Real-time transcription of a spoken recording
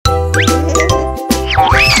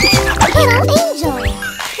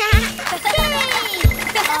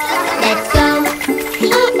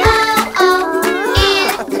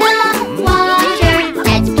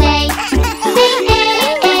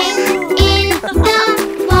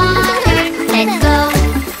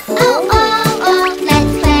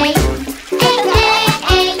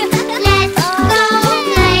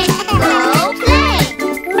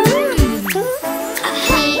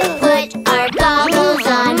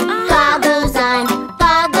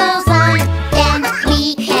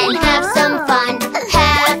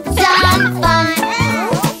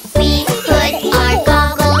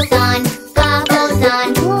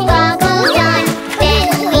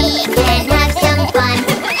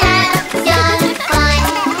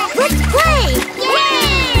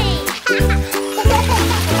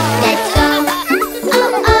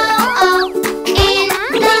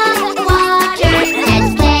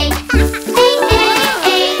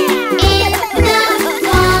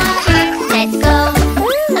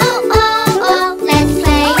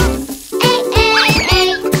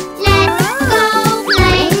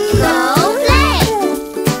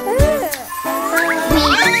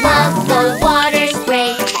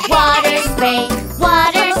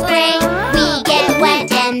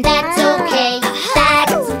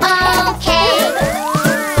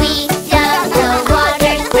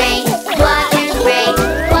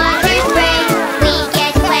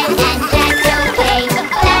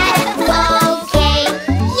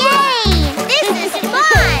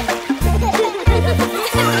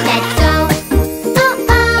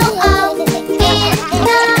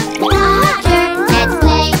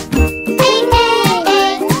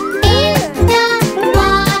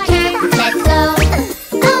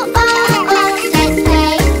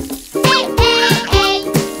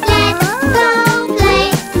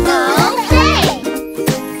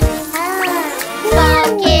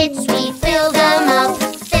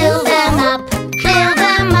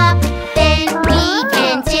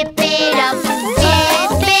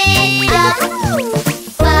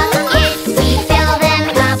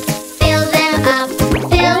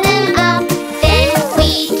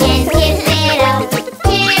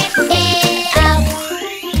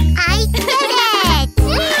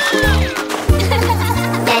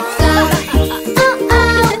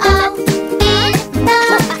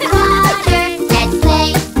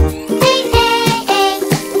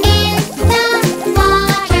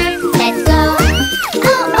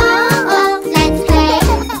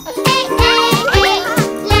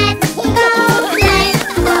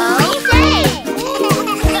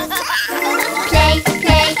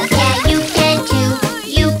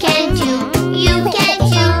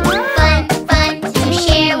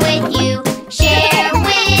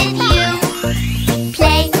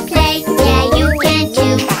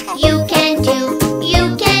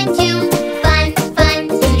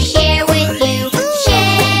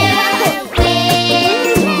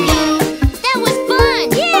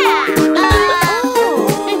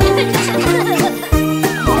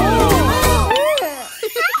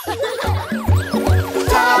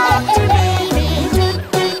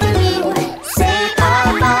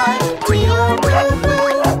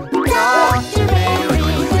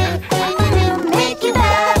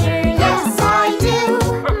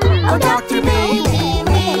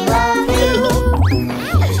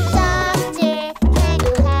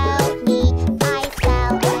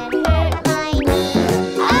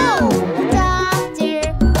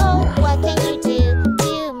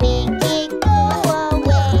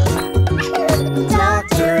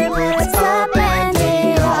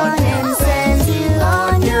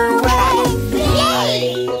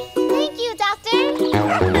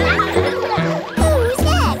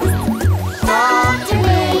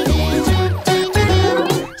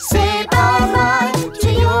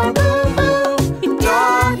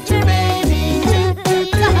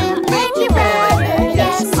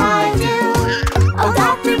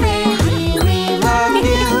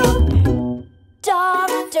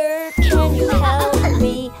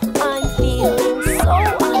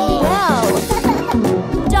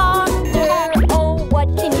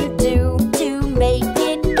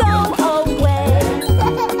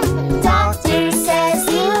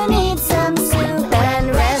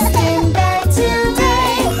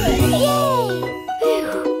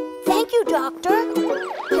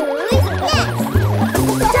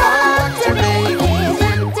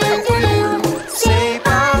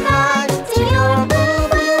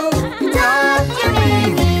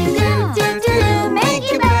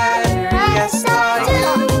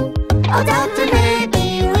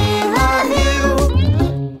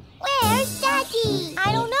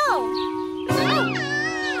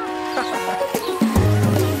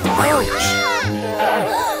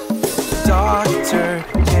Doctor,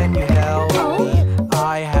 can you help me?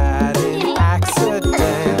 I had an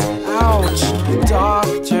accident. Ouch!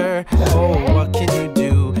 Doctor, oh, what can you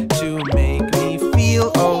do to make me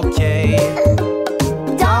feel okay?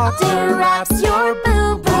 Doctor wraps your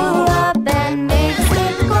boo-boo up and makes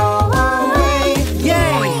it go away.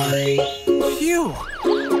 Yay! Phew!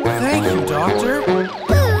 Thank you, Doctor.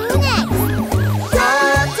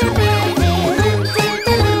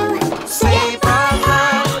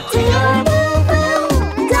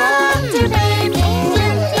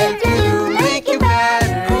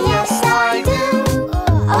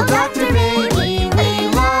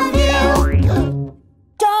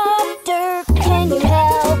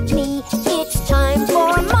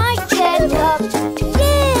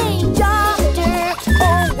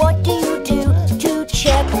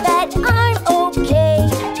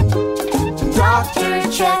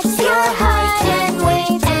 Checks your height and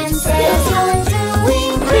weight and says you're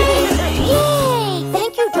doing great. Yay!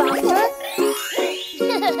 Thank you, Doctor.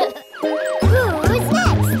 Who's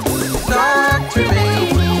next? Doctor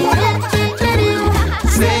Baby,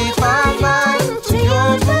 save my life to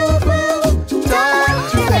your boo-boo.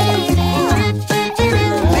 Doctor Baby,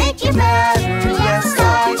 make you better, yes I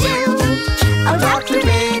do. Oh, Doctor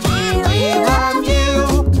Baby, we love you.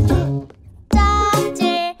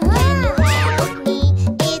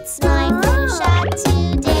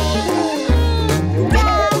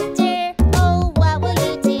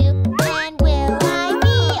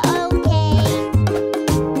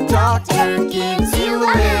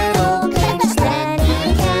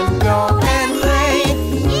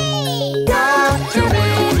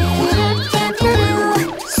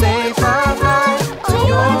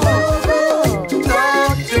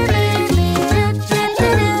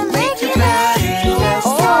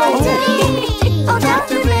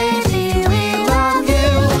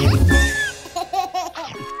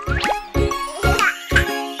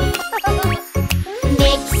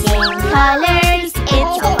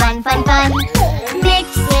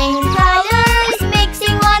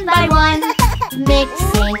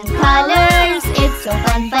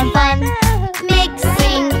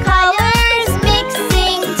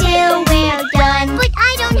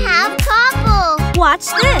 Watch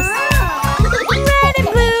this! Red and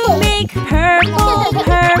blue make purple,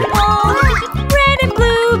 purple. Red and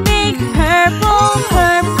blue make purple,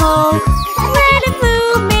 purple. Red and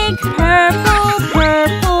blue make purple,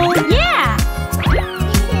 purple. Yeah!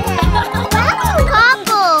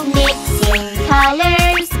 Couple! Mixing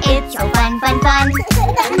colors, it's so fun, fun, fun.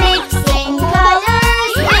 Mixing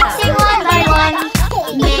colors, mixing one by one.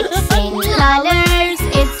 Mixing colors,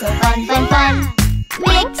 it's so fun, fun, fun.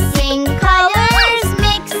 Mixing colors,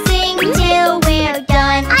 mixing till we're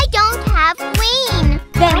done. I don't have green.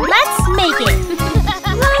 Then let's make it.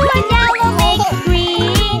 Blue and yellow make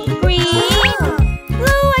green, green.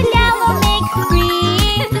 Blue and yellow make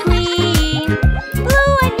green, green.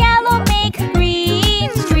 Blue and yellow make green,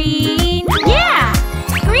 green. Yeah!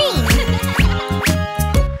 Green!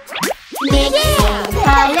 Mixing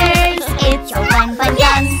colors, it's so fun, fun,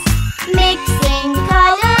 fun. Mixing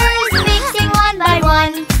colors, mixing one by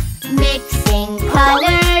one. Mixing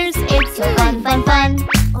colors, it's so fun, fun, fun.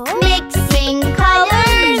 Mixing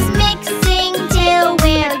colors, mixing till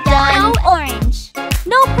we're done. Now orange.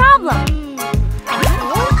 No problem.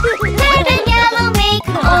 Red and yellow make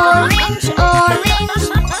orange, orange.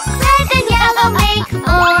 Red and yellow make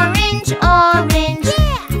orange, orange.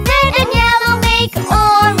 Red and yellow make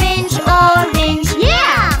orange, orange.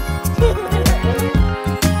 Yeah!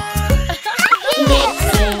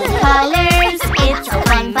 Mixing colors, it's so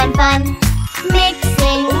fun, fun, fun.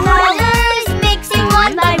 Mixing colors, mixing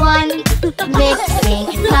one by one. Mixing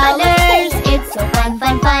colors, it's so fun,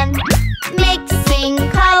 fun, fun. Mixing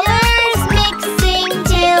colors, mixing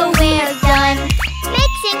till we're done.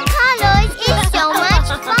 Mixing colors is so much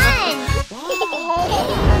fun.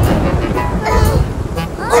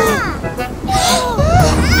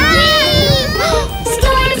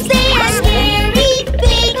 Storms, they are scary,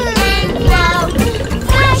 big and loud.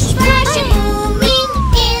 Flash, flash, and booming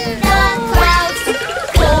in the clouds.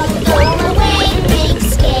 Go, go away, big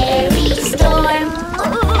scary storm.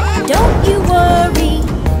 Don't you worry,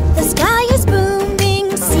 the sky is booming.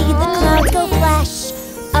 See the clouds go flash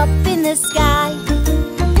up in the sky.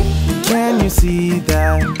 Can you see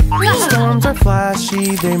that? Storms are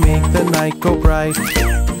flashy, they make the night go bright.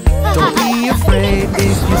 Don't be afraid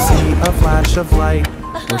if you see a flash of light.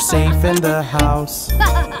 We're safe in the house.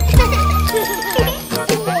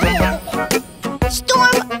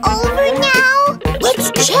 Storm over now?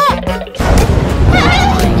 Let's check.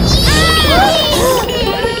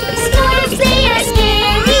 Storms, they are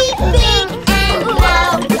scary,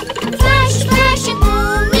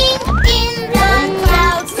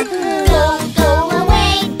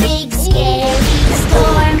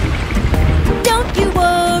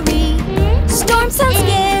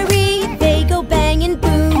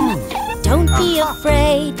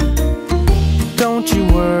 don't you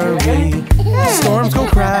worry. Storms go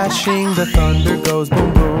crashing, the thunder goes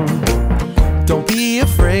boom boom. Don't be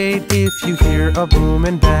afraid if you hear a boom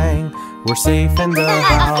and bang. We're safe in the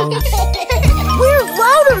house. We're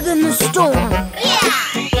louder than the storm. Yeah!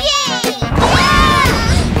 Yay!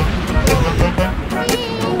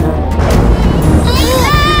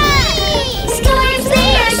 Storms,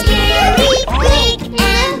 they are scary, big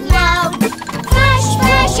and loud. Flash,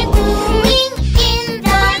 flash, and booming in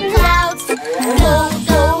the clouds. Go,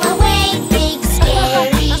 go away, big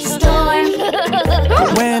scary storm.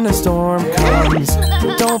 When a storm comes,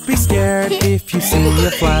 don't be scared if you see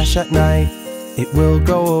a flash at night. It will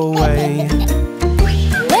go away.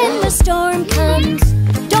 When the storm comes,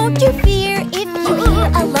 don't you fear if you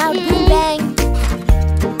hear a loud boom bang.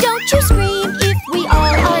 Don't you scream if we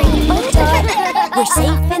all are in the dark. We're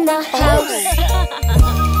safe in the house.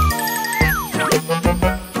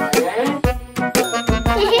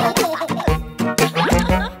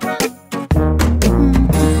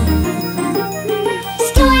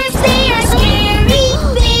 Storms, they are scary,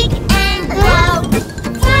 big and loud.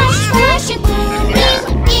 Flash, flash, and booming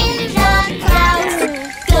in the clouds.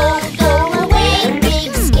 Go, go away,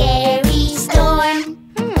 big scary storm.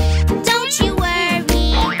 Don't you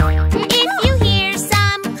worry if you hear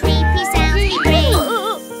some creepy sounds be brave.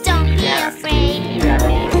 Don't be afraid.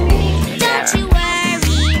 Don't you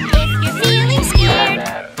worry if you're feeling scared.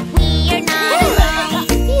 We are not alone.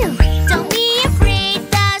 Don't be afraid,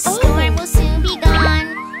 the storm will soon be gone.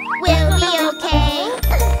 We'll be okay.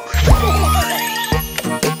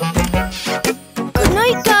 Good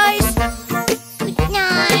night, guys. Good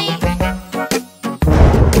night.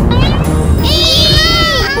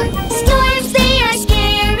 Storms, they are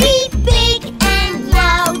scary, big and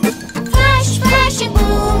loud. Flash, flash, and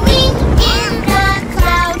booming in the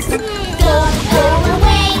clouds. Go, go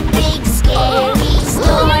away, big scary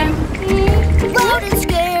storm. Loud and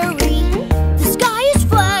scary. The sky is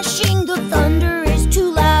flashing, the thunder is too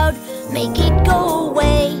loud. Make it go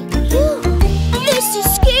away. This is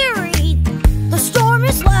scary. The storm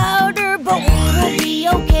is louder, but we will be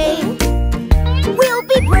okay. We'll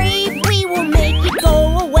be brave, we will make it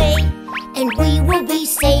go away, and we will be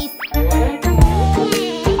safe.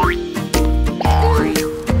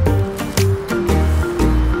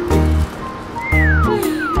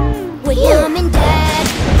 With Mom and Dad.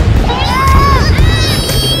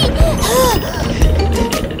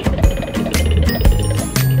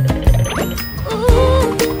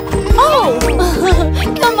 Oh!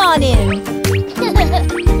 Come on in.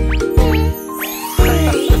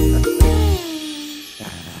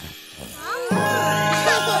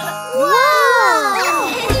 Whoa!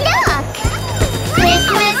 Look!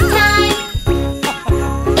 Christmas time!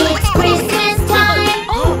 It's Christmas time!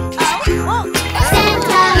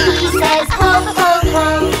 Santa, he says ho, ho, ho,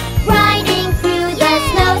 riding through the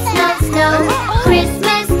snow, snow, snow.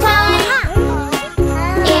 Christmas time!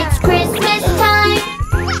 It's Christmas time!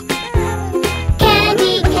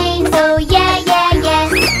 Candy canes, oh yeah, yeah, yes.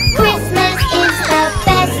 Christmas is the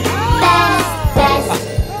best, best, best.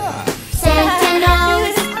 Santa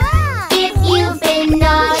knows if you've been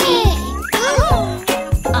naughty.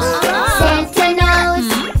 Santa knows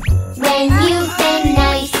when you've been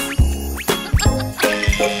nice.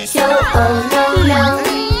 So, oh no, no,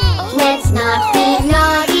 let's not be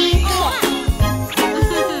naughty.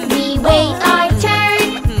 We wait our turn,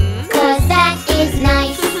 'cause that is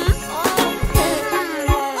nice.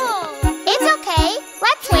 It's okay,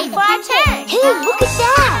 let's wait for our turn. Hey, look at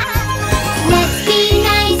that! Let's be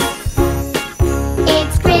nice.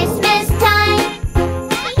 It's Christmas time.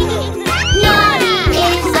 Naughty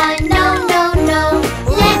is a no, no, no.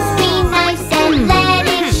 Let's be nice and let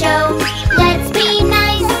it show. Let's be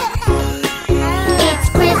nice. It's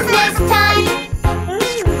Christmas time.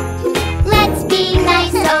 Let's be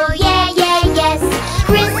nice. Oh yeah, yeah, yes.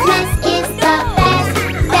 Christmas is the best,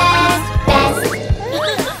 best, best.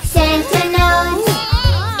 Santa knows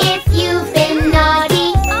if you've been naughty.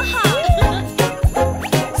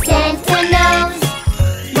 Santa knows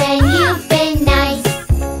when you've been nice.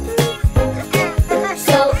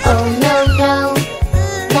 So, oh no, no,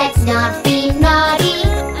 let's not be naughty.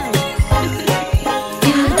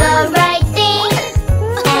 Do the right thing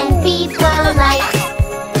and be polite.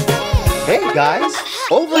 Hey guys,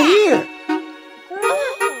 over here.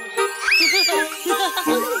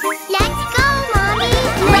 Let's go, Mommy.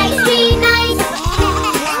 Let's be nice.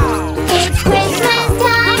 It's Christmas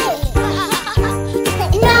time.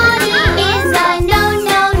 Naughty is a no,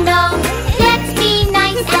 no, no. Let's be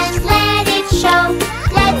nice and let it show.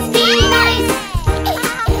 Let's be nice.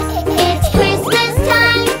 It's Christmas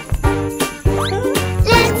time.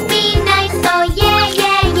 Let's be nice. Oh yeah,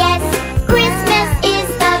 yeah, yes. Christmas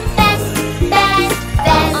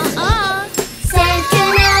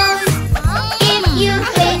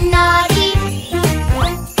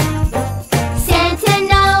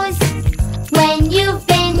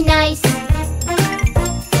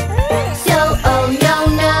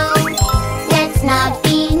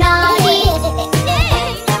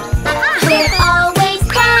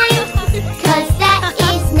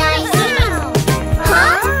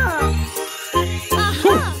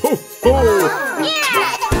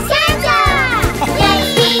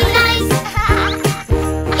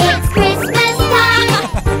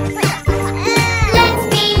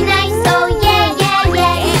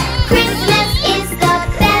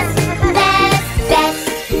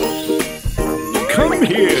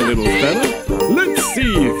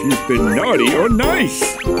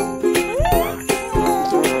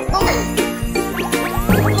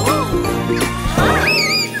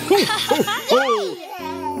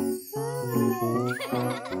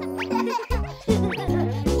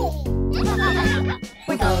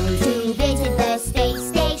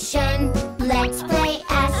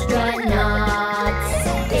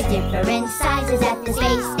different sizes at the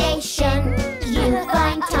space station. You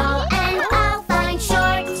find tall and I'll find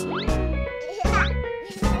short.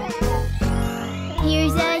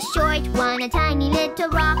 Here's a short one, a tiny little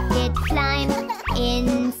rocket. Climb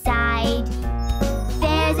inside.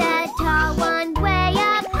 There's a tall one way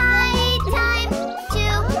up high. Time to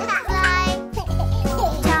fly.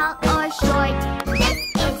 Tall or short, this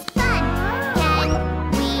is fun. Can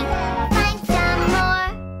we find some more?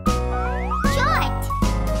 Short.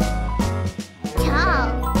 Tall.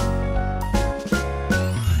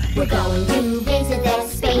 We're going to visit the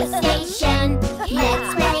space station. Let's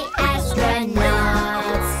play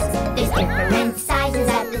astronauts. There's different sizes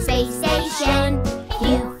at the space station.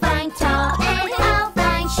 You find tall and I'll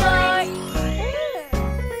find short.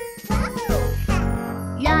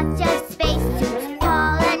 Lots of space suits,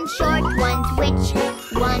 tall and short ones. Which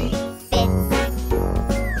one fits?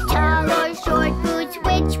 Tall or short boots,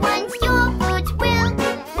 which one's your boots? Will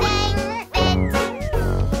they fit?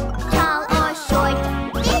 Tall or short,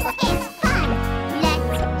 this is fun. Let's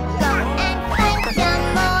go and find some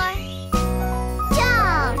more.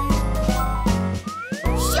 Tall.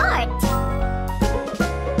 Short.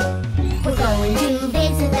 We're going to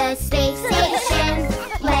visit the space station.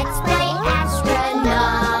 Let's play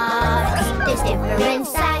astronauts. There's different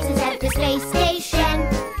sizes at the space station.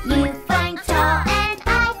 You find tall and I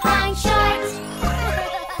find short.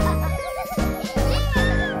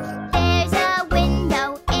 There's a window,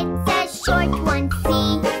 it's a short one. See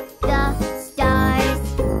the stars.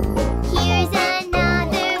 Here's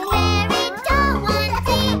another very tall one.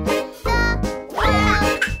 See the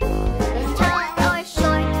ground. Tall or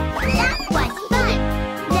short, that was fun.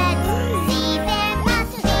 Let's see, there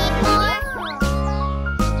must be more.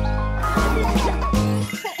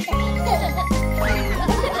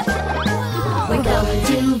 We're going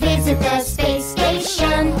to visit the space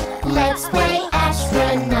station. Let's play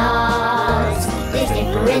astronauts. There's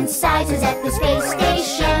different sizes at the space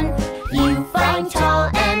station. You find tall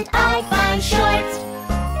and I find short.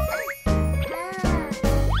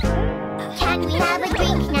 Can we have a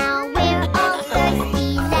drink now? We're all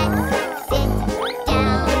thirsty. Let's sit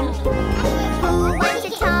down. Who wants a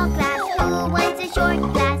tall glass? Who wants a short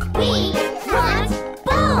glass? We want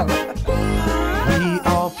both. We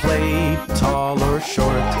all played tall or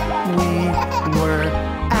short. We were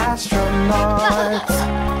astronauts.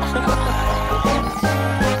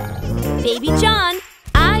 Baby John,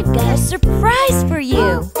 I've got a surprise for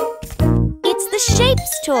you. It's the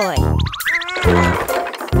Shapes toy.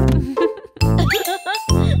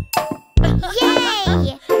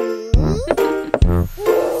 Yay!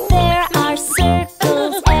 There are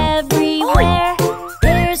circles everywhere.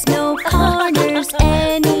 There's no corners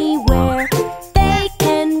anywhere. They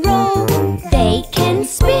can roll, they can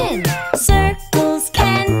spin. Circles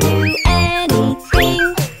can do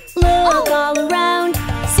anything. Look all around,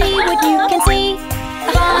 see what you can see.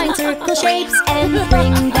 Find circle shapes and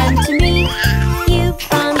bring them to me. You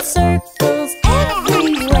found circles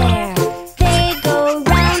everywhere. They go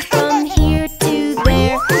round from here to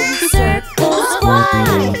there. Circles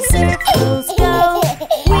fly, circles go.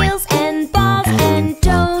 Wheels and balls and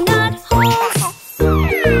donut holes.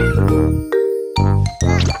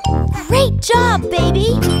 Great job, baby!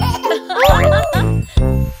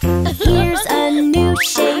 Here's a new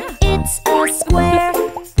shape, it's a square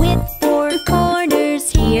with 4 corners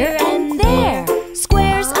here and there.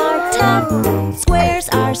 Squares are tough, squares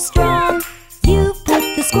are strong. You put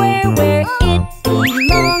the square where it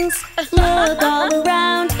belongs. Look all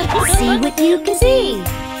around, see what you can see.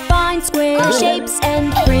 Find square shapes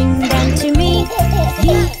and bring them to me.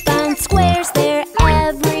 You found squares, they're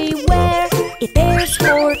everywhere. If there's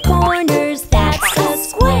 4 corners, that's a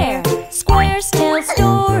square. Squares tell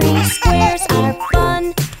stories, squares are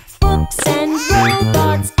fun. Books and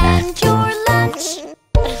robots and your lunch.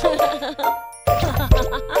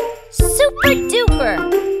 Super duper!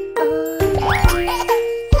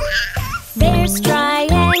 There's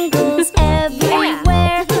triangles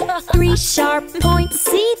everywhere. 3 sharp points,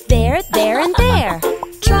 see there, there and there.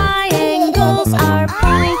 Triangles are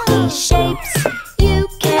pointy shapes. You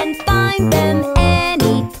can find them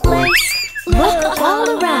any place. Look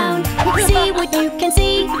all around, see what you can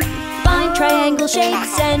see. Find triangle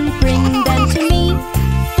shapes and bring them to me.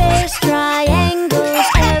 There's triangles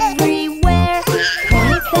everywhere.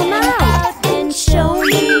 Point them out and show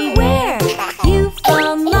me where. You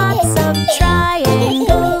found lots of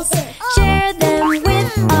triangles. Share them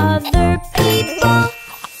with other people.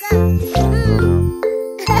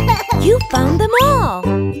 You found them all.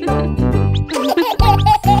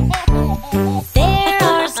 There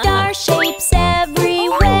are star shapes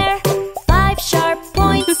everywhere. 5 sharp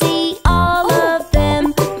points, see all of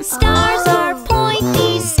them.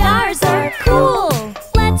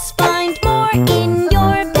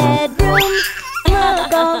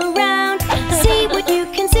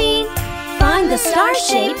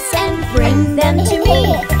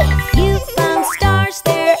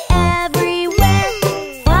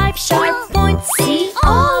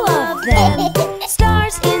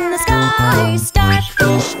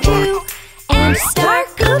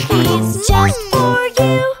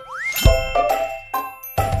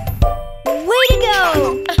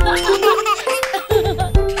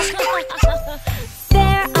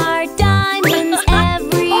 There are diamonds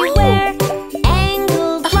everywhere.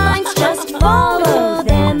 Angled lines, just follow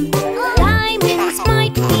them. Diamonds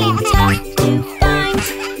might be tough to find.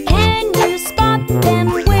 Can you spot them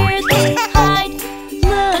where they hide?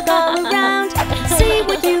 Look all around, see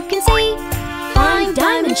what you can see. Find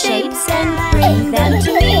diamond shapes and bring them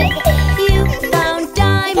to me. You found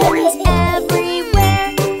diamonds everywhere.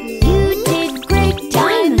 You did great,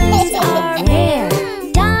 diamonds are rare.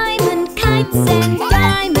 Diamond kites and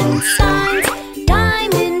diamond signs.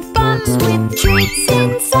 Diamond box with treats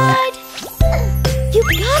inside. You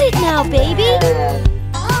got it now, baby.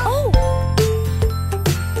 Oh.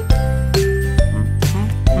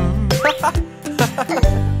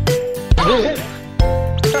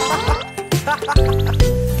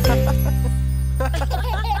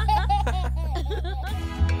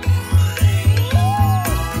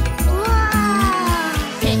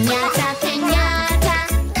 Pinata, pinata,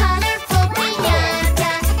 colorful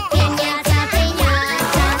pinata. Pinata,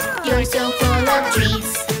 pinata, you're so full of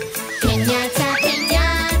treats. Pinata,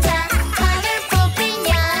 pinata, colorful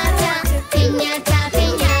pinata. Pinata,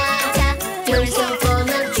 pinata, you're so full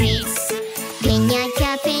of treats. Pinata,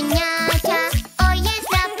 pinata, oh yes,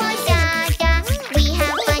 la posada. We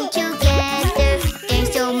have fun together, there's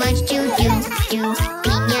so much to do.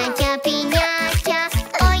 Pinata, pinata,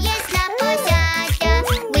 oh yes, la posada.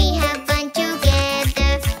 We have fun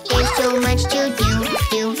together, there's so much to do.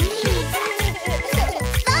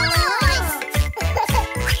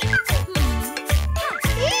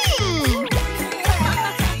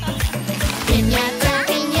 Pinata,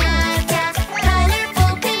 pinata,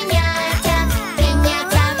 colorful pinata.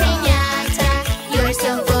 Pinata, pinata, you're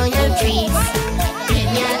so full of treats.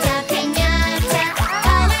 Pinata, pinata,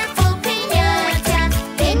 colorful pinata.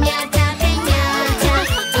 Pinata, pinata,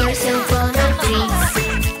 you're so full of treats.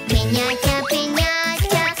 Pinata,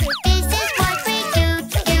 pinata, this is what we do.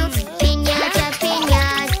 Pinata,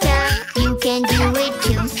 pinata, you can do it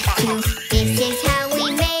too. This is how we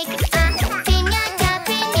make a pinata,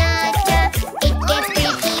 pinata. It gets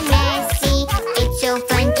pretty messy, it's so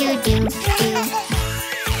fun to do.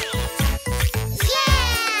 Yeah!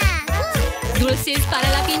 Dulces para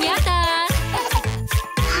la piñata.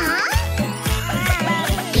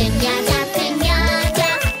 Pinata, pinata,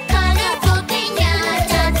 colorful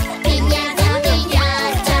pinata. Pinata,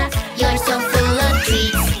 pinata, you're so full of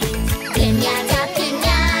treats. Pinata,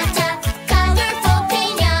 pinata, colorful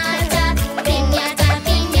pinata. Pinata,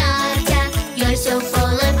 pinata, you're so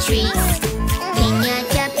full of treats.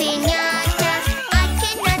 Pinata, pinata, I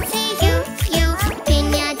cannot see you.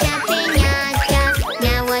 Pinata, pinata,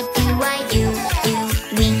 now what do I do?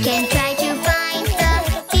 We can try to find the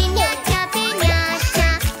pinata, pinata.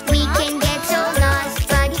 We can get so lost,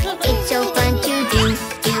 but it's so fun to do.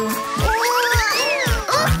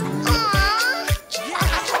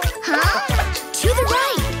 Huh? To the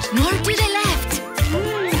right, more to the left.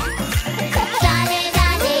 Dale,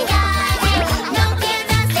 dale, dale, no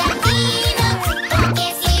pierdas el tino, porque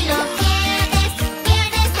si lo pierdes,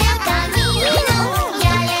 pierdes el camino.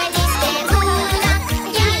 Ya le diste una,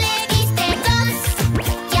 ya le diste dos,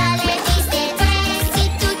 ya le diste tres y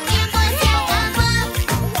tu tiempo se acabó.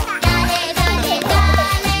 Dale, dale,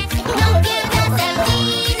 dale, no pierdas el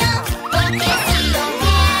tino, porque si lo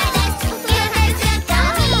pierdes, pierdes el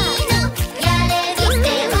camino. Ya le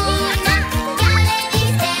diste una, ya le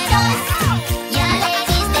diste dos, ya le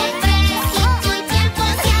diste tres y tu tiempo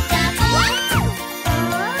se acabó.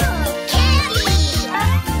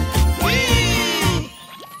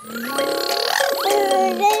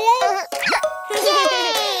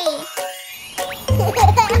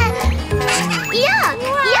 Yuck!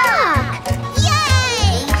 Yuck!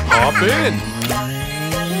 Yay! Hop in.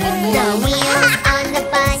 The wheels on the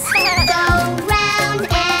bus go round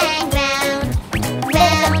and round,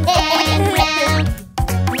 round and round,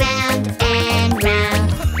 round and round.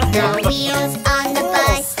 The wheels on the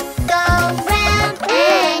bus go round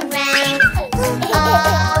and round,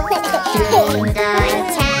 all through the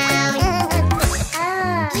town.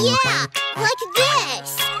 Yeah, like this.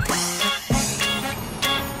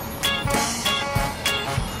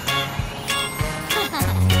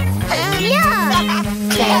 Yeah.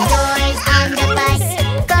 The doors on the bus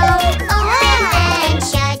go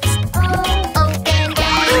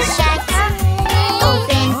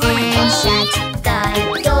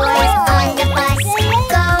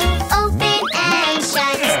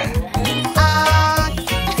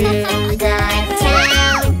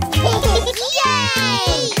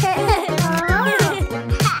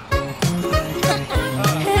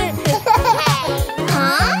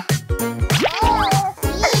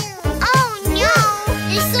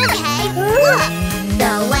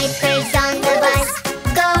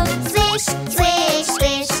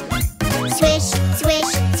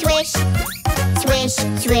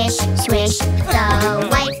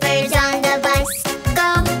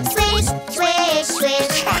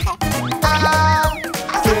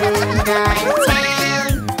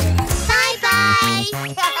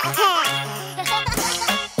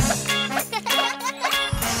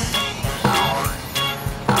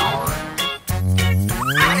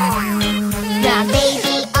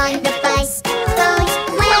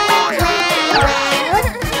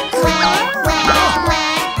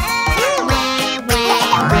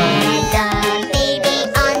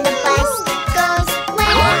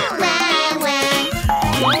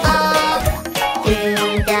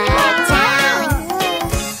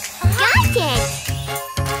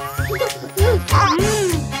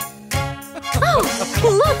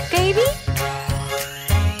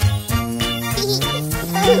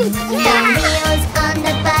wheels on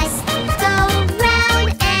the bus go round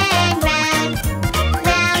and round,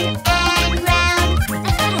 round and round,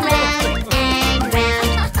 round and round.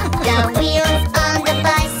 The wheels on the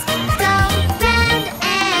bus go round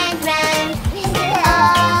and round,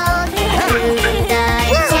 all through the town.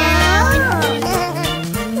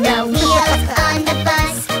 The wheels on the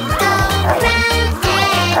bus go round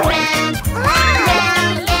and round, round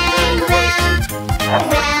and round,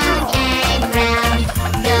 round and round.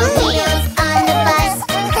 The wheels on the bus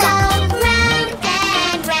go round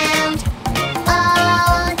and round,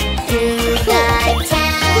 all through the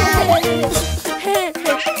town.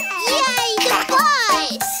 Yay, the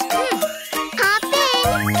bus! Hop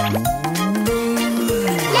in.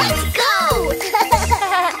 Let's go!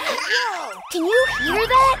 Can you hear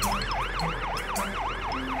that?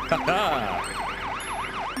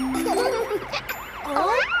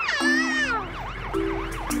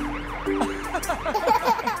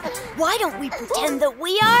 Why don't we pretend that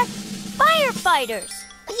we are firefighters?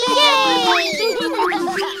 Yay!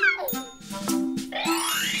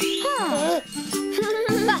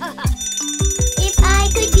 If I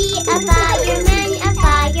could be a fireman, a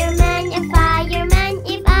fireman, a fireman.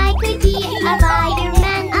 If I could be a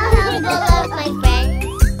fireman, I'll help all of my friends.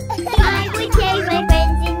 I would take my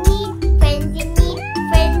friends in need, friends in need,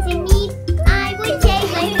 friends in need. I would take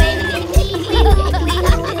my friends in need.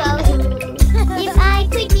 If I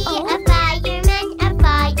could be a fireman, a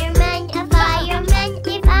fireman, a fireman.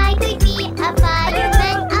 If I could be a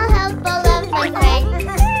fireman, I'll help all of my friends.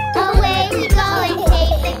 Away we go and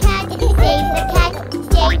save the cat, save the cat,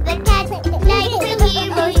 save the cat. Like the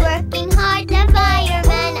heroes working hard, the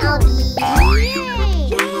fireman I'll be.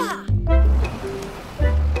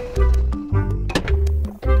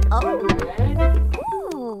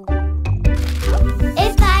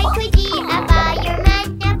 If I could be a fireman,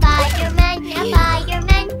 a fireman, a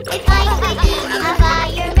fireman. If I could be a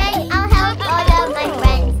fireman, I'll help all of my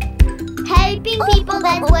friends. Helping people,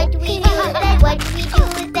 that's what we do, that's what we do,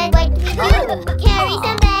 that's what we do. Carry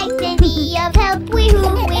some bags and be of help, wee-hoo,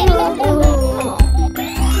 wee-hoo, wee-hoo.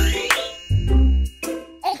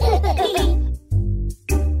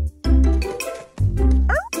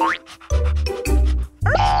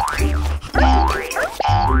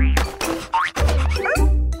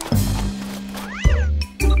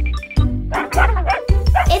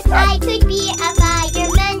 If I could be a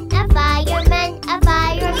fireman, a fireman, a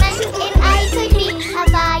fireman. If I could be a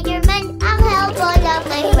fireman, I'll help all of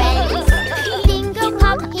my friends. Bingo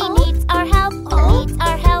Pop, he needs our help, needs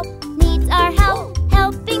our help, needs our help.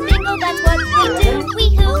 Helping Bingo, that's what we do.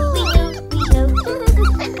 Wee-hoo, wee-hoo, wee-hoo.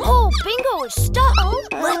 Oh, Bingo is stuck.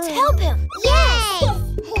 Let's help him. Yay!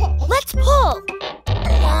 Let's pull.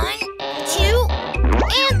 1, 2,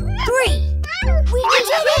 and 3. We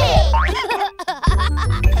did it!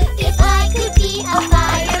 If I could be a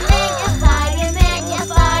fireman, a fireman, a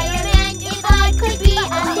fireman. If I could be a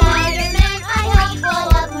fireman, I'd help all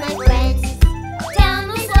of my friends. Down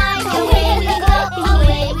the slide, away we go,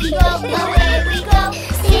 away we go, away we go.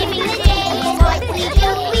 Saving the day is what we do.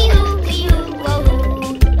 Wee-hoo, wee-hoo, whoa-hoo.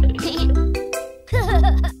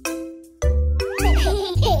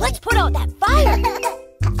 Let's put out that fire.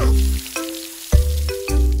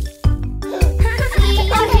 We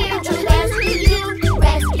are here to rescue you,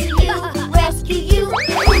 rescue you, rescue you.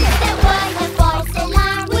 Who's that one that false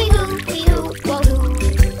alarm? Wee-hoo, wee-hoo, whoa-hoo.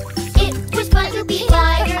 It was fun to be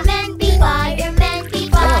firemen, be firemen, be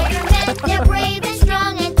firemen. They're brave and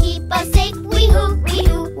strong and keep us safe. Wee-hoo,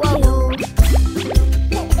 wee-hoo, whoa-hoo.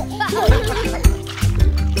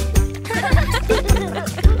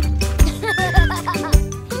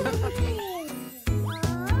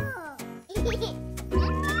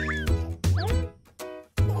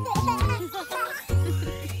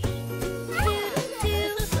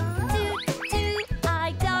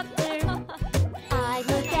 I doctor, I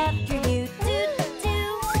look after you.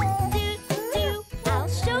 I'll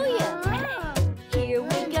show you. Here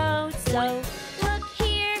we go. So look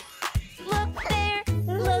here, look there,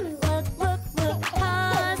 look,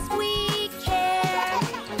 'cause we care.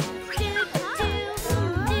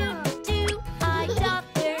 I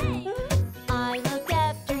doctor, I look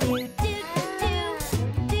after you.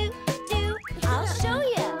 I'll show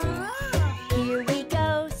you. Here we go.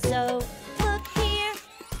 So look here,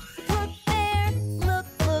 look there, look,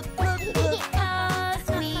 'cause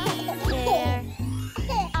we care.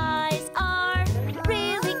 Eyes are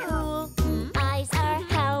really cool. I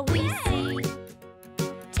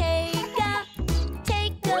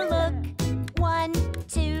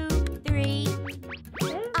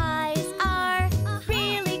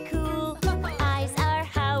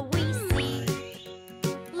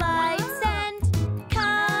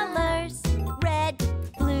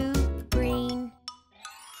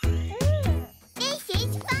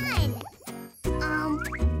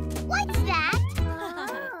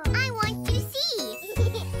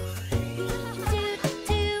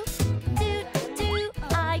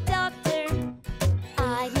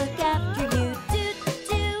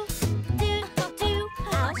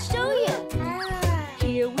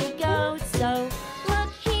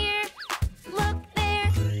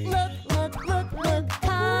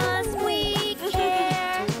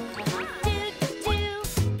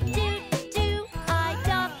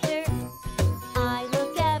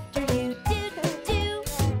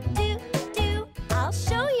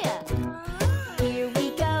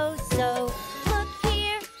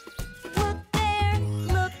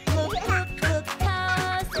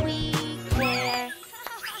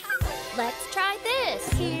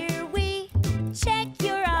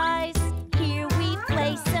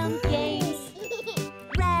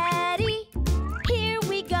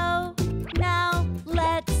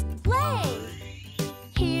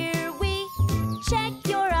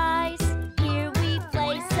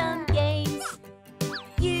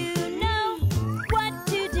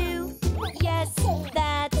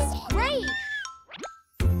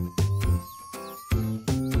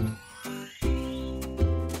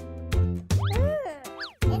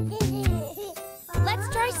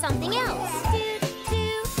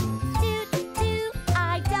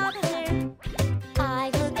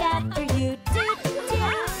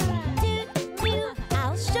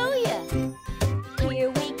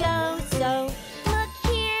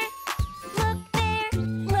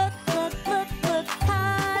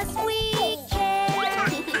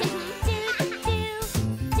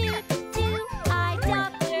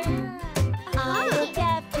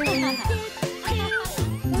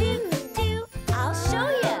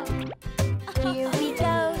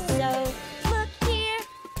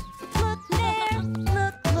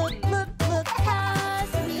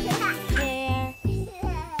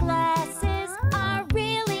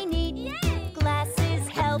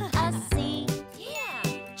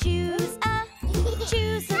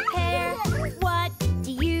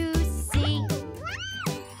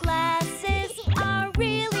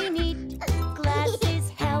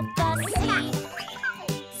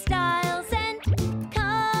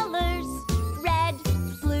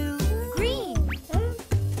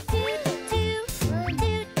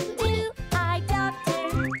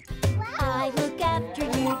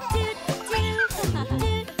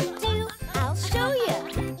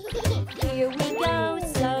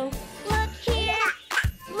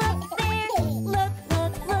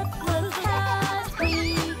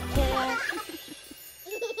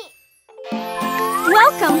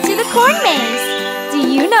corn maze. Do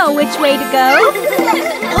you know which way to go?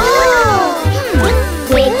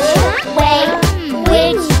 Which way?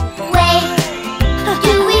 Which way?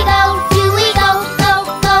 Do we go? Do we go? Go,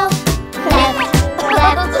 go. Left,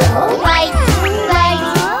 left, right, right.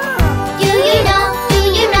 Do you know? Do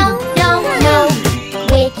you know? No, no.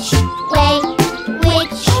 Which way?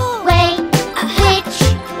 Which way? Which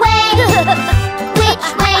way? Which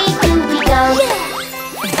way do we go?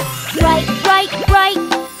 Right, right, right.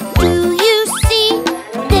 Do you see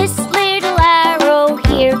this little arrow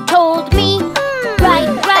here told me? Right,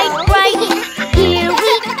 right, right. Here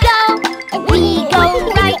we go. We go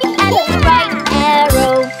right at the right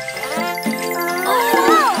arrow.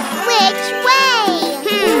 Which way?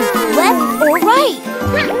 Left or right?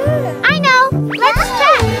 I know. Let's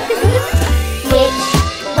check. Which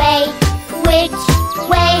way? Which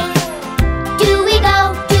way? Do we go?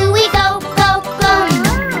 Do we go? Go, go.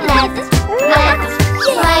 Left, left,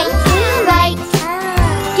 right, right.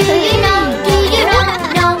 Do you know? Do you know?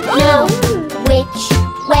 No, no. Which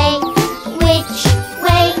way? Which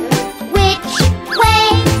way? Which way?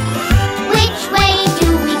 Which way do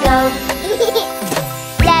we go?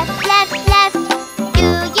 Left, left, left. Do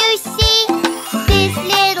you see this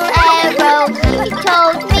little arrow? He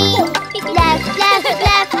told me. Left, left,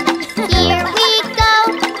 left. Here we go.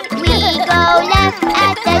 We go left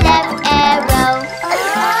at the left arrow.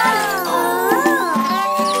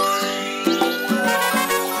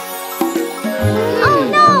 Oh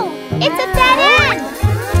no! It's a dead end!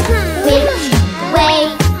 Which way?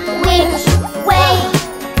 Which way?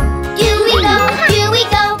 Do we go? Do we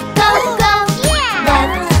go? Go, go!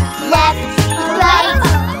 Left, left, right,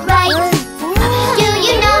 right. Do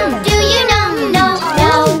you know? Do you know? No,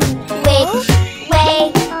 no. Which way?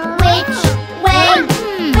 Which way?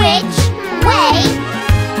 Which way?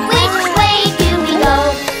 Which way do we go?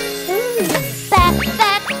 Back,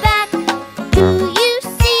 back, back. Do you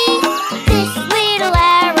see this little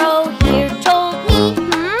arrow here told me?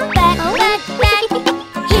 Back, back, back.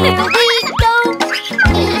 Here we go.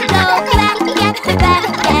 We go back at the back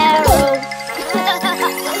arrow.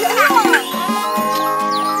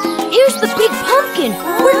 Here's the big pumpkin.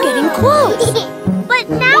 We're getting close. But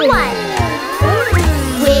now what?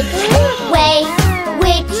 Which way?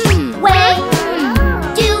 Which way?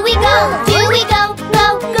 Do we go? Do we go? Go,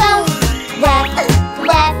 go. Left,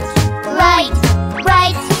 left, right,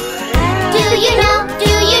 right. Do you know?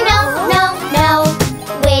 Do you know? No, no.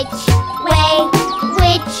 Which way?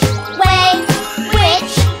 Which way?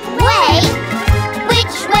 Which way?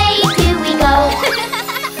 Which way do we go?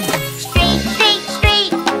 Straight, straight,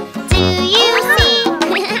 straight. Do you see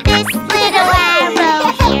this little arrow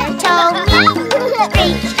here told me?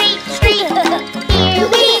 Straight, straight, straight. Here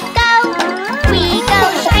we go. We go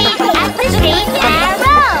straight at the straight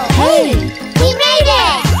arrow. Hey! We made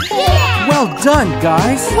it! Well done,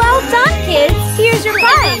 guys. Well done, kids. Here's your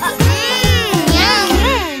prize. Yum.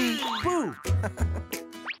 Boo.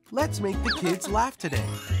 Let's make the kids laugh today.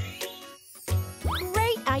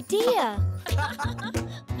 Great idea.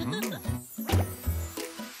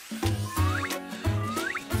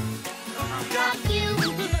 Got you,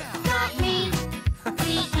 got me.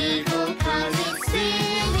 We giggle 'cause it's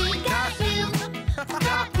silly. Got you,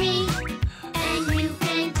 got me. And you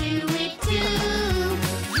can do it too.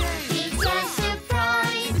 It's a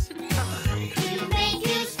surprise to make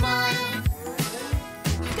you smile.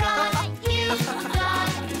 Got you,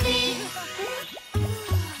 got me.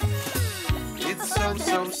 It's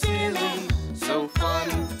so silly, so fun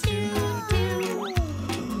to do.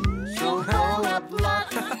 So hold up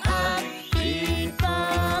lots of big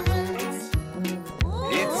bubbles.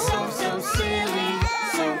 It's so silly,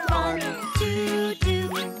 so fun to do.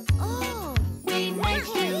 We make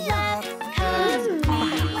you laugh 'cause we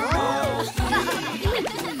love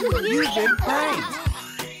you. You've been pranked.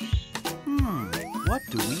 What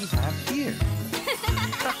do we have here?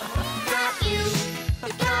 Got you,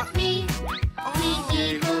 got me. We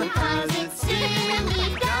giggle 'cause it's silly.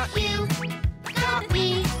 Got you, got me.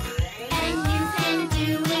 And you can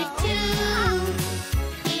do it too.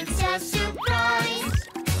 It's a surprise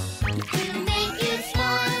to make you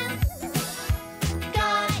smile.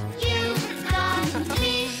 Got you, got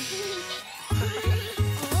me.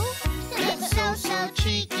 It's so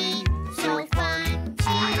cheeky, so fun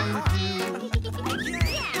to do.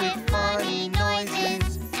 With funny noises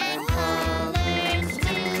and colors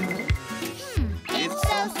too. It's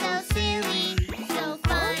so silly, so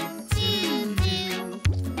fun to do.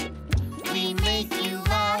 We make you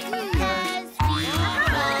laugh 'cause we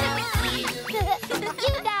love you.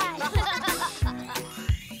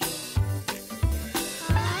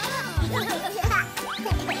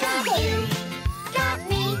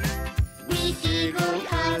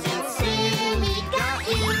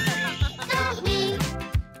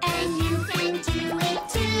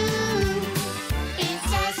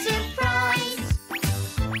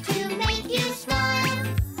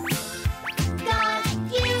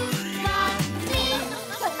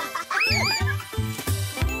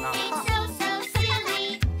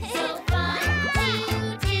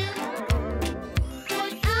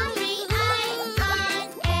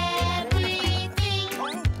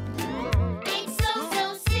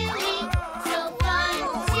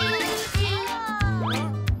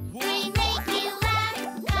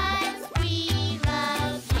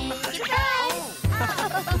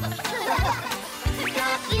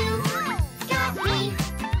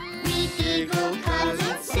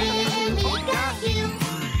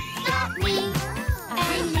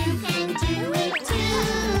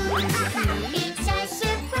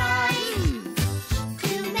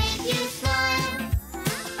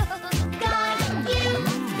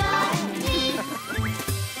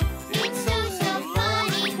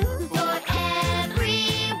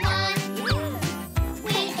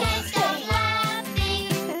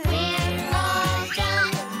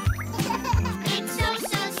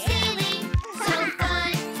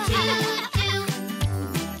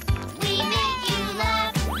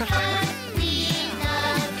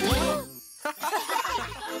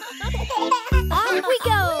 Off we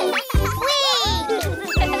go! Whee!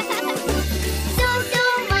 So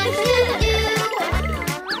much to do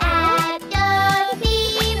at the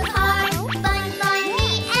theme park. Fun,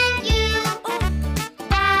 me and you.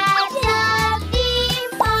 At the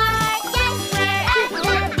theme park. Yes, we're at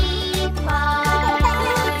the theme park.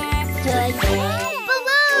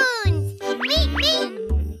 Balloons! Me!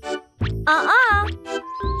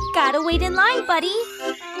 Gotta wait in line, buddy.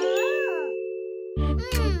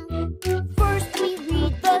 First we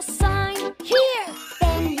read the sign here,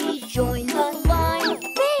 then we join the line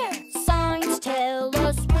there. Signs tell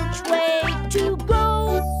us which way to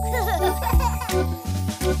go.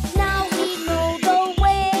 Now we know the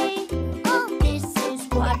way. This is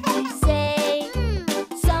what we say.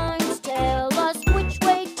 Signs tell us which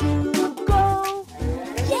way to go.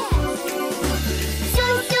 So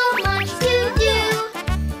much to do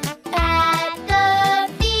at the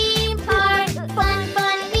theme park. Fun,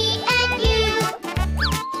 me and you.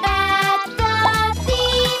 At the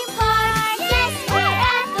theme park. Yes, we're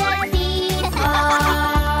at the theme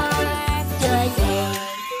park today.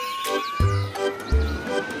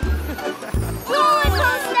 Roller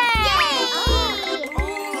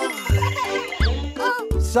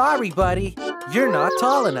coaster! Sorry, buddy. You're not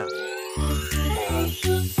tall enough.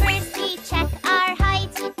 First we check our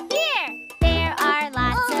height. Here, there are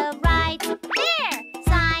lots of rides. There,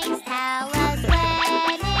 signs tell us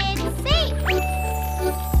when it's safe.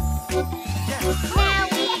 Now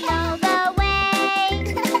we know the way.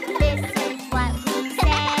 This is what we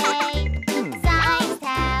say. Signs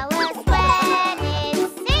tell us when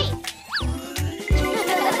it's safe.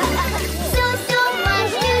 So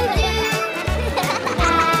much to do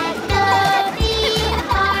at the theme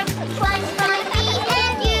park. Fun, me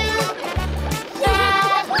and you.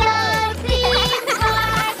 At the theme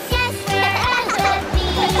park. Yes, we're at the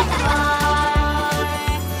theme park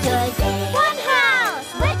today. One house,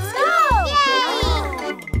 let's go!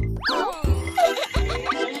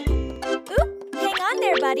 Oop, hang on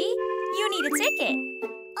there, buddy. You need a ticket.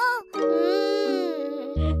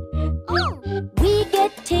 We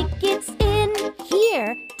get tickets in here.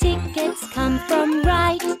 Tickets come from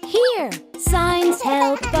right here. Signs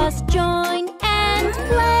help us join and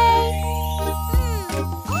play.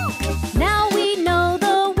 Now we know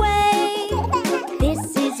the way.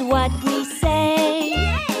 This is what we say.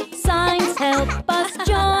 Signs help us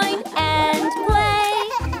join and play.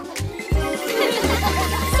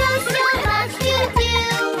 So much to do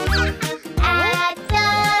at the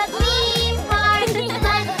theme park.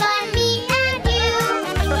 Fun, me and you.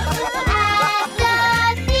 At the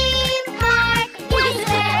theme park. Yes,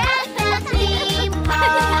 we're at the theme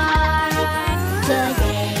park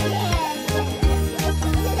today.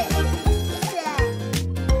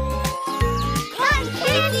 Cotton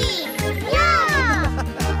candy! Yum!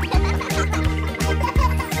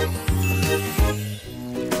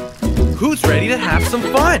 Who's ready to have some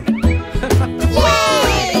fun?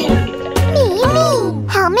 Yay! Me!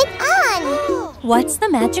 Helmet on! What's the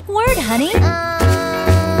magic word, honey?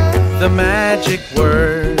 The magic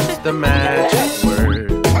word, the magic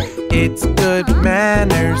word. It's good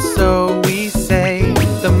manners, so we say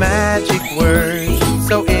the magic word.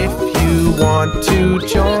 So if you want to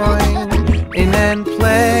join in and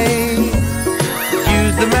play,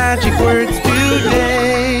 use the magic words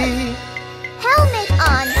today. Helmet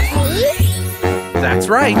on, please. That's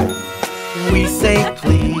right. We say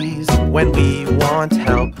please when we want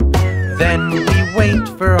help. Then we wait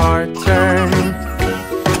for our turn.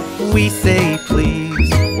 We say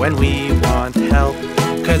please when we want help,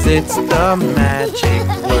 'cause it's the magic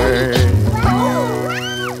word.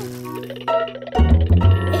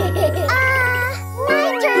 My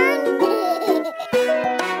turn.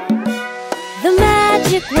 The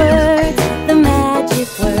magic words, the magic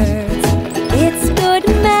words. It's good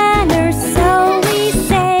manners, so we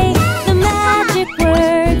say the magic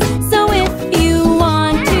words. So if you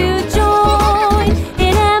want to join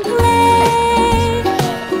in and play,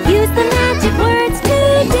 use the magic words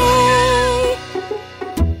today.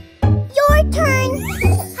 Your turn.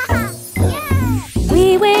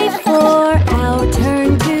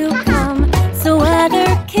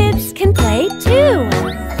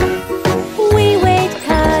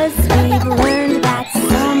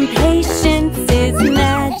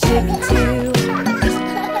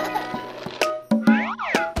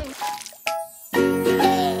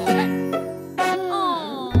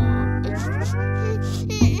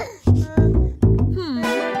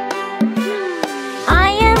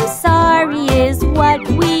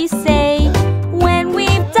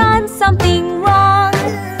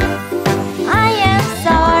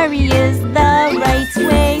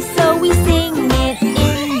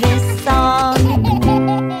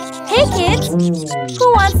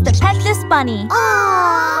 funny.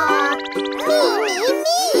 Aww.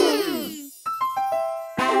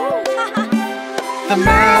 The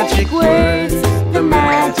magic words, The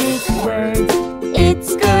magic words.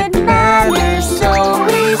 it's good manners, so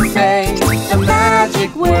we say the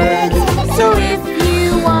magic words. So if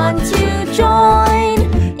you want to join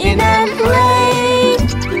in and play,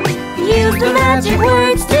 use the magic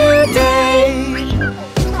words today.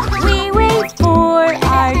 We wait for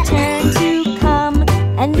our turn to come,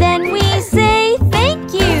 and then we say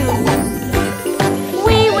thank you.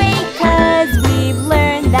 We wait 'cause we've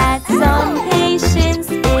learned that some patience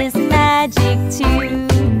is magic too.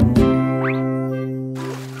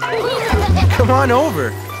 Come on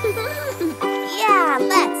over. Yeah,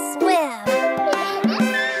 let's swim.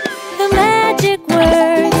 The magic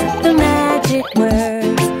words, the magic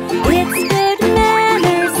words. It's good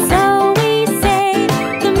manners, so we say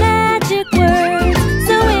the magic words.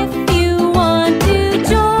 So if you want to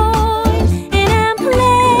join in and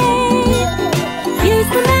play, use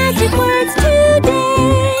the magic words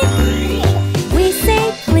today. We say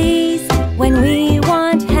please when we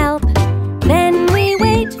want help, then we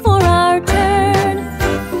wait for our turn.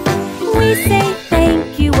 We say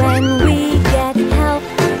thank you when we get help,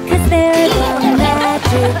 'cause they're the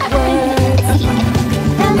magic words.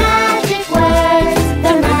 The magic words,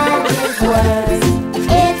 the magic words.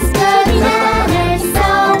 It's good manners, so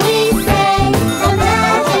we say the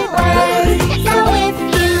magic words. So if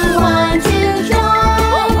you want to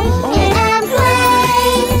join in and play,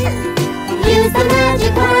 use the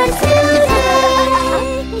magic words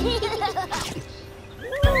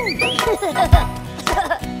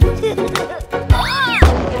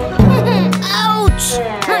Ouch!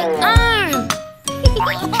 My arm!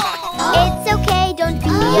 It's okay, don't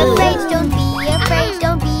be afraid, don't be afraid,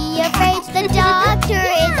 don't be afraid. The doctor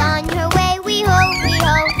is on her way. We ho, we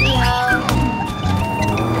ho, we ho.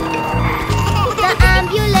 The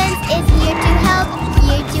ambulance is here to help,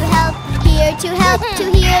 here to help, here to help, to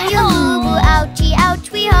heal your boo-boo. Ouchie, ouch,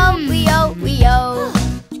 we ho, we ho, we ho.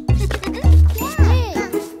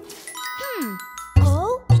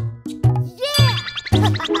 Oh? Yeah!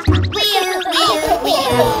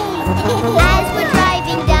 As we're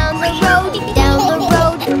driving down the road, down the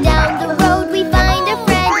road, down the road, we find a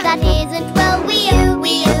friend that isn't well. Wee-oo,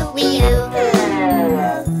 wee-oo, wee-oo.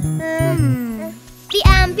 The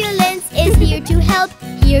ambulance is here to help,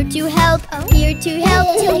 here to help, here to help,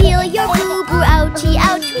 to heal your boo-boo. Ouchie,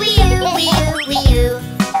 ouch, wee-oo, wee-oo, wee-oo.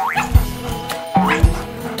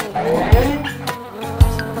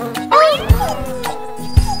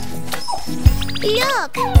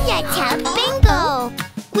 Look, let's have bingo!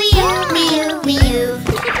 Wee-oo, wee-oo, wee-oo.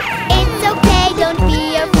 It's okay, don't be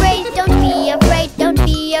afraid, don't be afraid, don't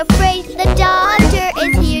be afraid. The doctor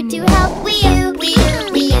is here to help. Wee-oo,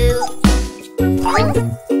 wee-oo, wee-oo.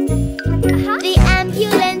 The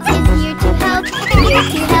ambulance is here to help, here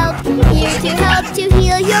to help, here to help, to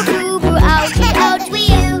heal your boo-boo. Ouchie, ouch,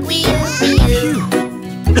 wee-oo, wee-oo, wee-oo.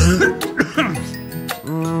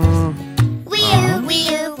 Wee-oo,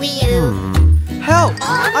 wee-oo, wee-oo. Help!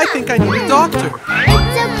 I think I need a doctor.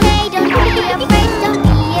 It's okay, don't be afraid, don't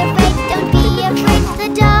be afraid, don't be afraid. The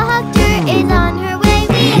doctor is on her way.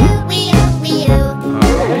 Wee-oo, wee-oo, wee-oo.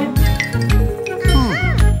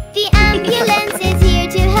 The ambulance is here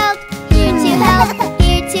to help, here to help,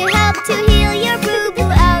 here to help, to heal your boo-boo.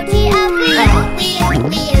 Ouchie, ouch, wee-oo, wee-oo,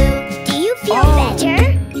 wee-oo. Do you feel better?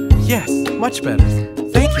 Yes, much better.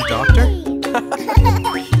 Thank you, doctor.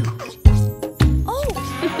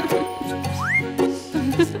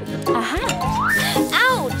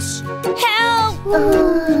 Ouch! Help!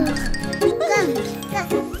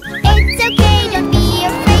 It's okay, don't be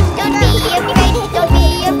afraid, don't be afraid, don't be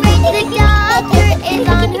afraid. The doctor is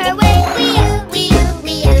on her way. Wee-oo, wee-oo,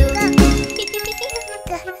 wee-oo.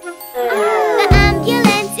 The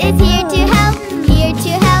ambulance is here to help, here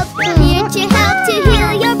to help, here to help, to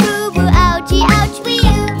heal your boo-boo. Ouchie, ouch,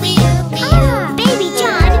 wee-oo, wee-oo, wee-oo. Baby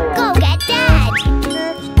John, go get Dad!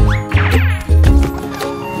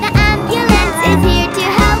 The ambulance is here to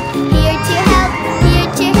help, here to help, here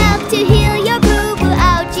to help, to heal your boo-boo.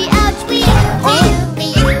 Ouchie, ouch, wee-oo, wee-oo,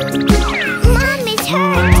 wee-oo. Mom is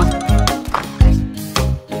hurt!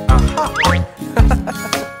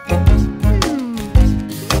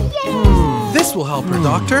 This will help her,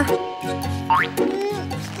 doctor.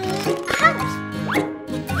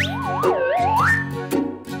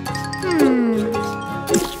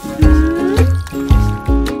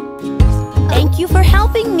 Thank you for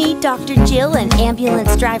helping me, Dr. Jill and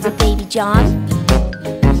ambulance driver Baby John.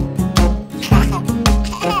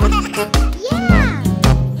 Yeah!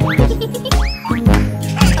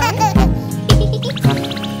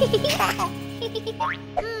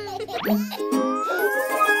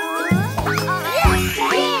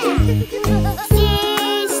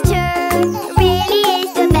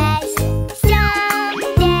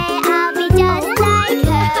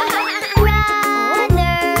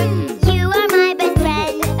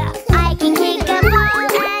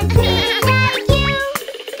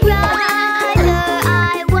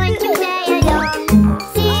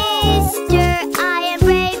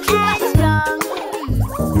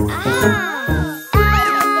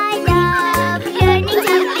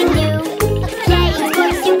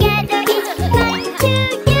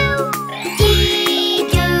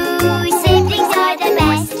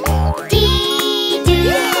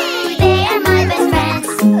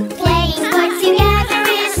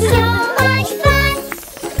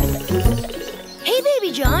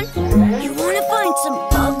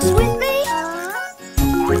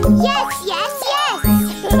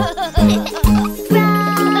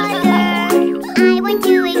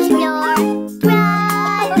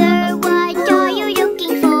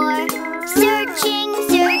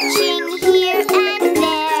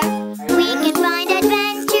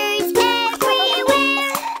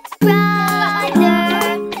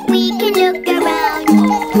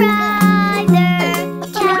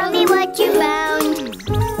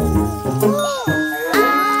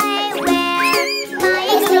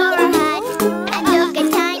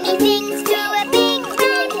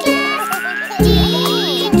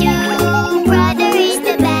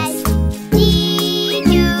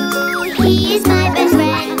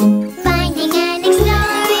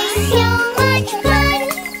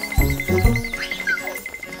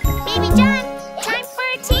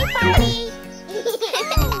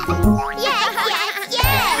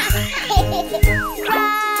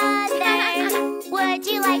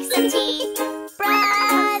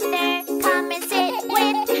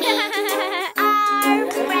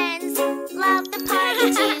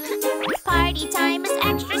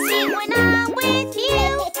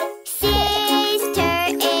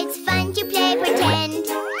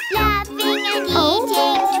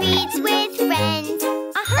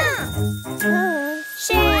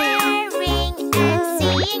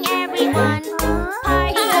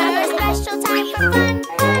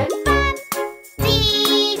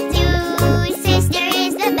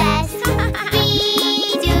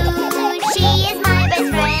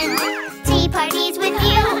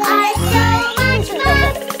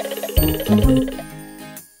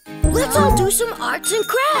 arts and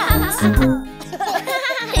crafts.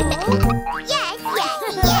 Yes, yes,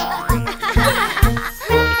 yes.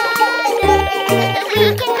 We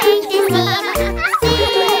can paint the scene.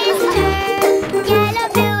 Yellow,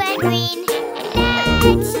 blue, and green.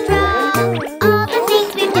 Let's draw all the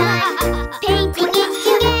things we've done. Painting it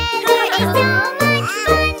together is so much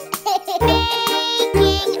fun.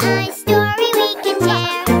 Making a story we can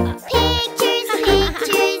share. Pictures,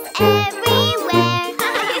 pictures everywhere.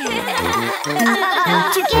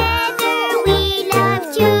 Together we love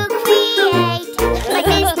to create. My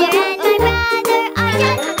sister and my brother are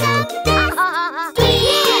just the best.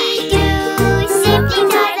 Dee-doo,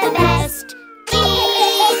 siblings are the best.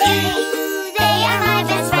 Dee-doo, they are my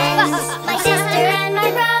best friends. My sister and my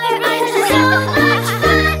brother are just so much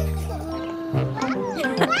fun.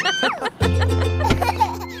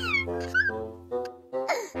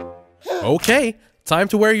 Okay, time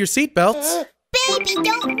to wear your seatbelts. Baby,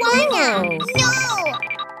 don't wanna. No.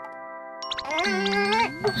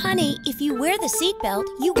 Honey, if you wear the seatbelt,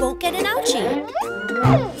 you won't get an ouchie.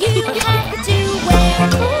 You have to wear.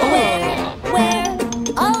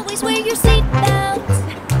 Always wear your seatbelt.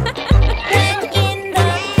 When in the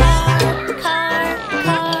car.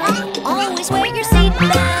 Always wear your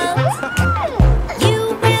seatbelt.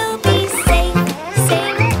 You will be safe.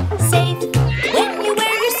 When you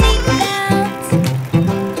wear your seatbelt.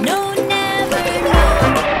 No, never,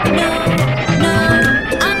 no.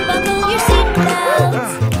 Unbuckle your seatbelt.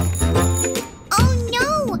 Oh no,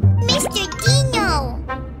 Mr. Dino.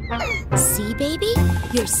 See, baby?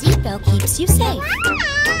 Your seatbelt keeps you safe.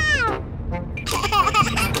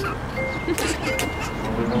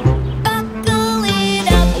 Buckle it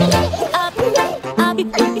up.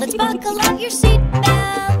 Let's buckle up your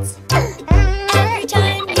seatbelts. Every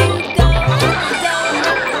time you go,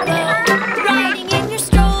 riding in your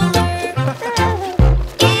stroller.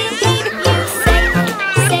 It'll keep you safe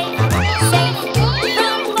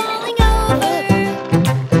from falling over.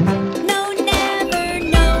 No, never,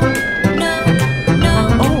 no.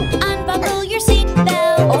 Unbuckle your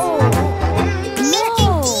seatbelt. Mr.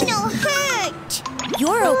 Dino hurt.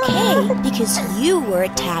 You're okay because you were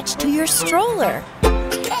attached to your stroller.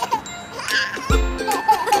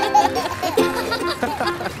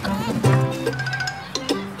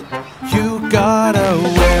 You gotta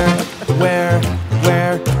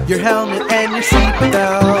wear your helmet and your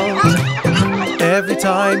seatbelt. Every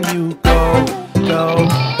time you go,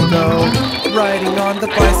 riding on the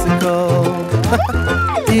bicycle.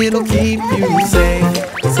 It'll keep you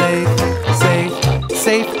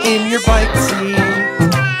safe in your bike seat.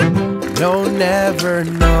 No, never,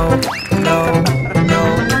 no.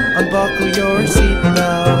 Unbuckle your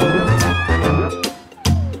seatbelt.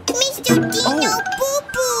 Mr. Dino,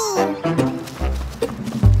 boo-boo.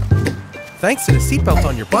 Thanks to the seatbelt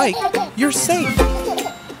on your bike, you're safe.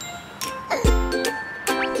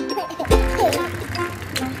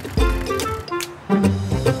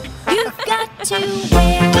 You've got to